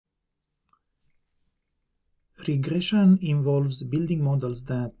Regression involves building models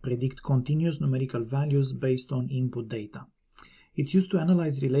that predict continuous numerical values based on input data. It's used to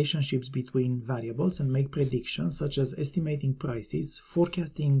analyze relationships between variables and make predictions such as estimating prices,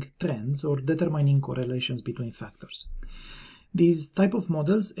 forecasting trends, or determining correlations between factors. These type of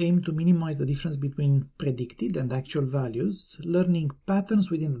models aim to minimize the difference between predicted and actual values, learning patterns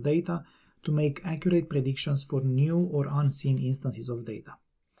within the data to make accurate predictions for new or unseen instances of data.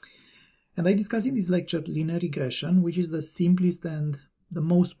 And I discuss in this lecture linear regression, which is the simplest and the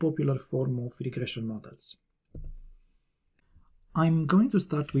most popular form of regression models. I'm going to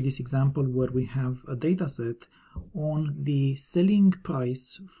start with this example where we have a data set on the selling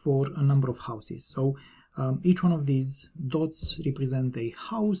price for a number of houses. So each one of these dots represent a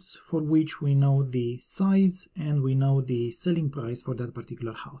house for which we know the size and we know the selling price for that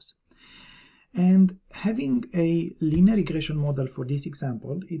particular house. And having a linear regression model for this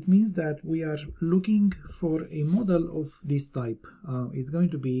example, it means that we are looking for a model of this type. It's going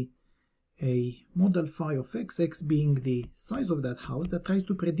to be a model phi of x being the size of that house that tries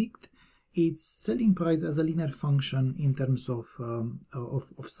to predict its selling price as a linear function in terms of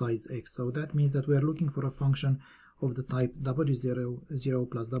size x. So that means that we are looking for a function of the type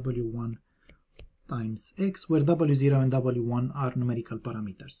w0 plus w1 times x, where w0 and w1 are numerical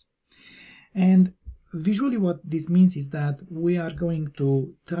parameters. And visually what this means is that we are going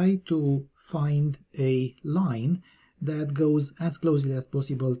to try to find a line that goes as closely as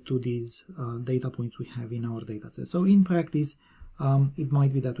possible to these data points we have in our dataset. So in practice, it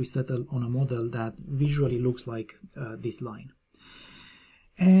might be that we settle on a model that visually looks like this line.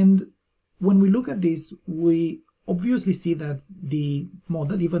 And when we look at this, we obviously see that the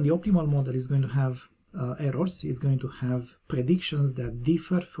model, even the optimal model, is going to have errors, is going to have predictions that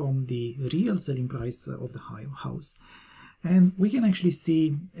differ from the real selling price of the house. And we can actually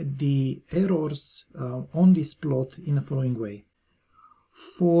see the errors on this plot in the following way.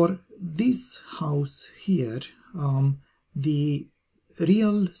 For this house here, the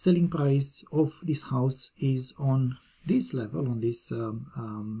real selling price of this house is on this level, on this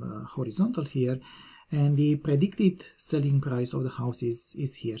horizontal here, and the predicted selling price of the house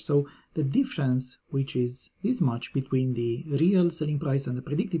is here. So the difference, which is this much between the real selling price and the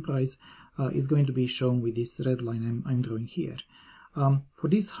predicted price, is going to be shown with this red line I'm drawing here. For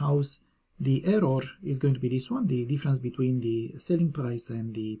this house, the error is going to be this one, the difference between the selling price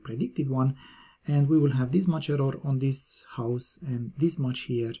and the predicted one, and we will have this much error on this house, and this much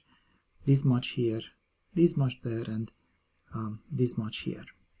here, this much here, this much there, and this much here.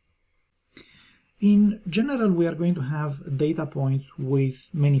 In general, we are going to have data points with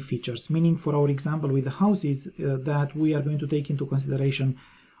many features, meaning for our example with the houses that we are going to take into consideration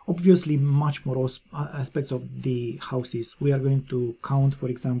obviously much more aspects of the houses. We are going to count, for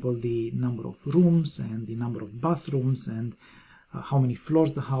example, the number of rooms and the number of bathrooms and how many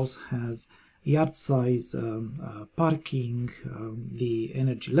floors the house has, yard size, parking, the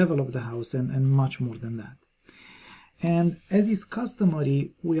energy level of the house, and much more than that. And as is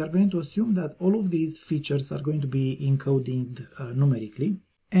customary, we are going to assume that all of these features are going to be encoded numerically,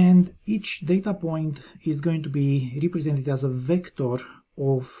 and each data point is going to be represented as a vector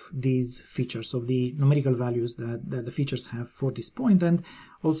of these features, of the numerical values that the features have for this point, and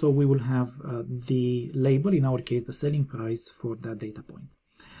also we will have the label, in our case the selling price, for that data point.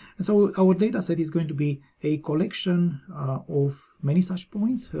 And so our data set is going to be a collection of many such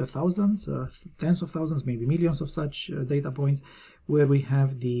points, thousands, tens of thousands, maybe millions of such data points, where we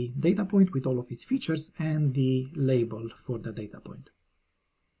have the data point with all of its features and the label for the data point.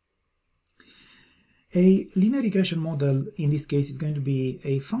 A linear regression model in this case is going to be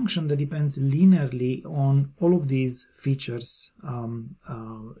a function that depends linearly on all of these features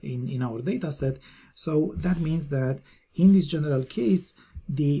in our data set. So that means that in this general case,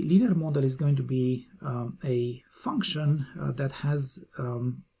 the linear model is going to be a function that has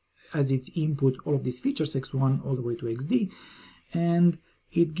as its input all of these features, x1 all the way to xd, and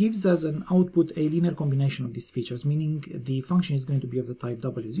it gives us an output a linear combination of these features, meaning the function is going to be of the type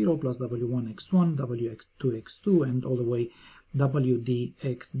w0 plus w1 x1, w2 x2, and all the way wd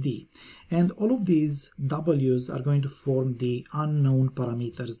xd. And all of these w's are going to form the unknown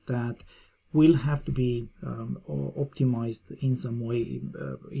parameters that will have to be optimized in some way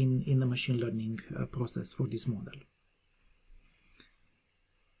in the machine learning process for this model.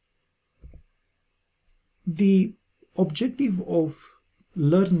 The objective of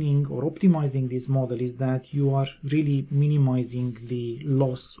learning or optimizing this model is that you are really minimizing the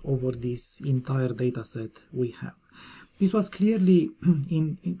loss over this entire data set we have. This was clearly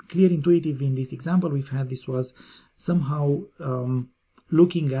clear intuitive in this example we've had. This was somehow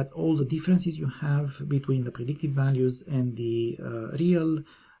looking at all the differences you have between the predicted values and the real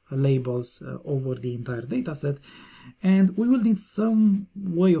labels over the entire data set. And we will need some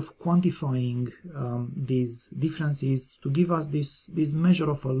way of quantifying these differences to give us this measure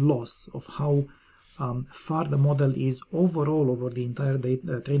of a loss of how far the model is overall over the entire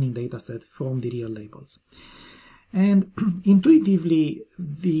training data set from the real labels. And intuitively,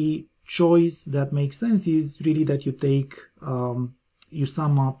 the choice that makes sense is really that you take, you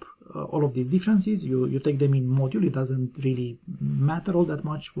sum up all of these differences, you take them in module. It doesn't really matter all that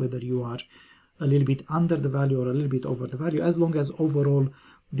much whether you are a little bit under the value or a little bit over the value, as long as overall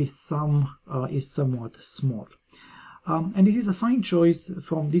the sum is somewhat small. And it is a fine choice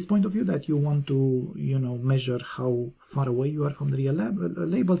from this point of view that you want to, measure how far away you are from the real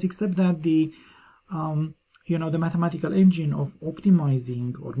labels, except that the the mathematical engine of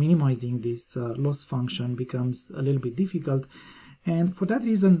optimizing or minimizing this loss function becomes a little bit difficult. And for that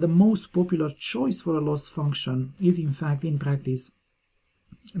reason, the most popular choice for a loss function is, in fact, in practice,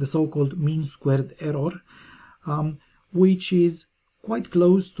 the so-called mean squared error, which is quite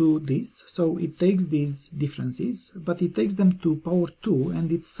close to this. So it takes these differences, but it takes them to power 2,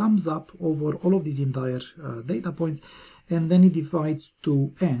 and it sums up over all of these entire data points, and then it divides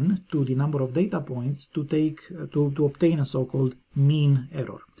to n, to the number of data points, to obtain a so-called mean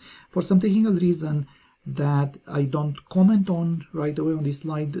error. For some technical reason that I don't comment on right away on this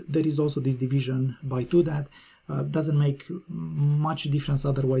slide, there is also this division by 2 that doesn't make much difference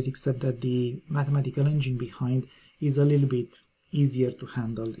otherwise, except that the mathematical engine behind is a little bit easier to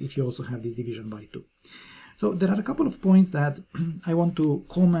handle if you also have this division by 2. So there are a couple of points that I want to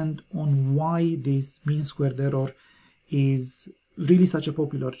comment on why this mean squared error is really such a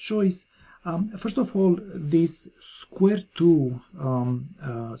popular choice. First of all, this square 2,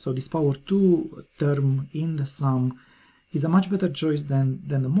 so this power 2 term in the sum is a much better choice than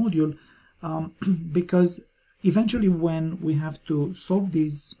the module, because eventually when we have to solve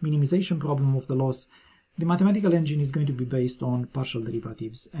this minimization problem of the loss, the mathematical engine is going to be based on partial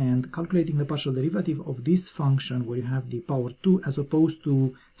derivatives, and calculating the partial derivative of this function where you have the power 2 as opposed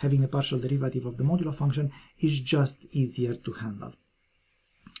to having the partial derivative of the modular function is just easier to handle.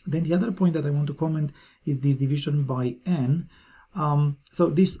 Then the other point that I want to comment is this division by n. So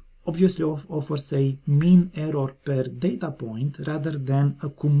this obviously offers a mean error per data point rather than a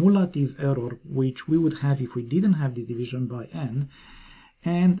cumulative error, which we would have if we didn't have this division by n.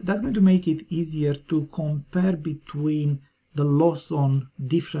 And that's going to make it easier to compare between the loss on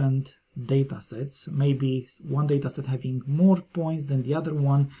different data sets, maybe one data set having more points than the other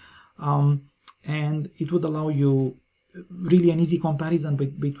one, and it would allow you really an easy comparison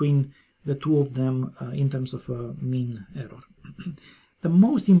between the two of them in terms of a mean error. The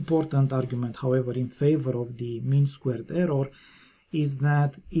most important argument, however, in favor of the mean squared error is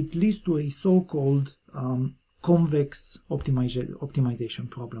that it leads to a so-called convex optimization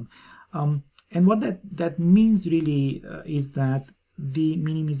problem. And what that means really is that the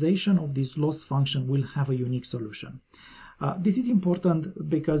minimization of this loss function will have a unique solution. This is important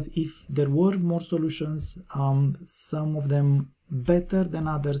because if there were more solutions, some of them better than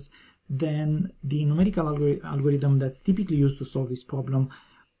others, then the numerical algorithm that's typically used to solve this problem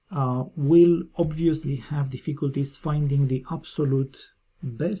will obviously have difficulties finding the absolute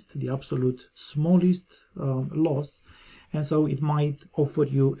best, the absolute smallest loss, and so it might offer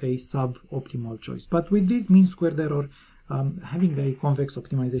you a suboptimal choice. But with this mean squared error, having a convex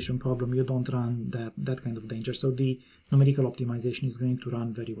optimization problem, you don't run that kind of danger, so the numerical optimization is going to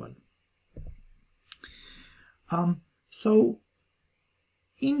run very well. So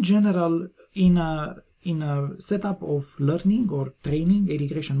in general, in a setup of learning or training a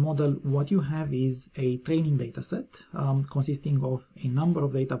regression model, what you have is a training data set consisting of a number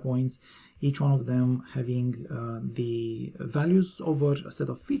of data points, each one of them having the values over a set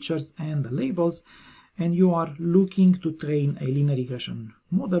of features and the labels, and you are looking to train a linear regression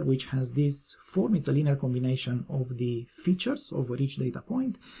model which has this form. It's a linear combination of the features over each data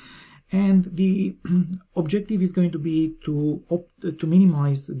point, and the objective is going to be to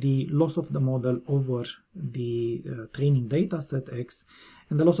minimize the loss of the model over the training data set X,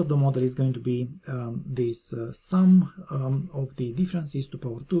 and the loss of the model is going to be this sum of the differences to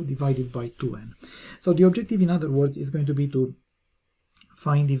power 2 divided by 2n. So the objective, in other words, is going to be to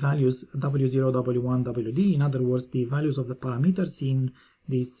find the values W0, W1, WD, in other words, the values of the parameters in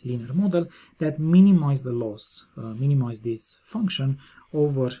this linear model that minimize the loss, minimize this function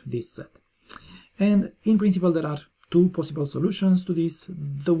over this set. And in principle, there are two possible solutions to this.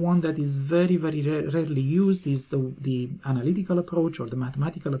 The one that is very, very rarely used is the analytical approach or the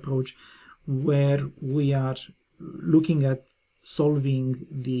mathematical approach, where we are looking at solving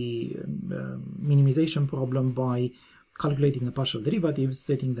the minimization problem by calculating the partial derivatives,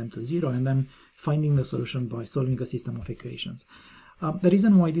 setting them to 0, and then finding the solution by solving a system of equations. The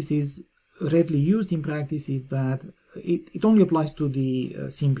reason why this is rarely used in practice is that it only applies to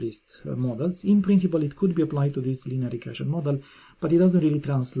the simplest models. In principle, it could be applied to this linear regression model, but it doesn't really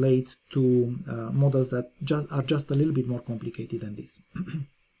translate to models that are just a little bit more complicated than this.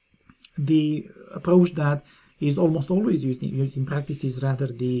 The approach that is almost always used in practice is rather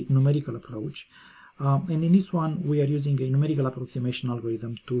the numerical approach. And in this one, we are using a numerical approximation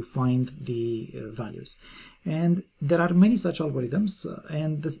algorithm to find the values. And there are many such algorithms,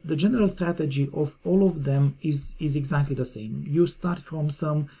 and the general strategy of all of them is exactly the same. You start from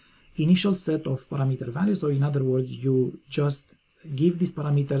some initial set of parameter values, so in other words, you just give these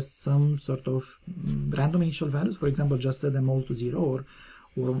parameters some sort of random initial values. For example, just set them all to 0, or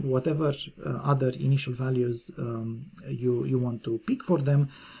whatever other initial values you want to pick for them.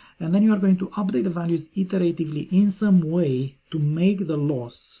 And then you are going to update the values iteratively in some way to make the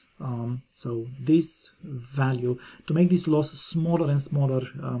loss, so this value, to make this loss smaller and smaller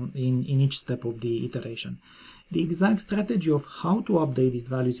in each step of the iteration. The exact strategy of how to update these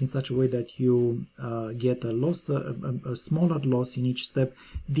values in such a way that you get a loss, a smaller loss in each step,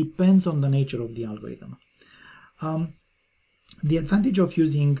 depends on the nature of the algorithm. The advantage of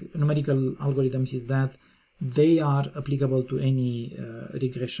using numerical algorithms is that they are applicable to any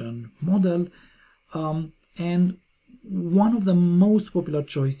regression model, and one of the most popular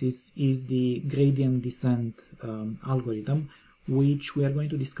choices is the gradient descent algorithm, which we are going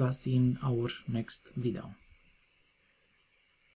to discuss in our next video.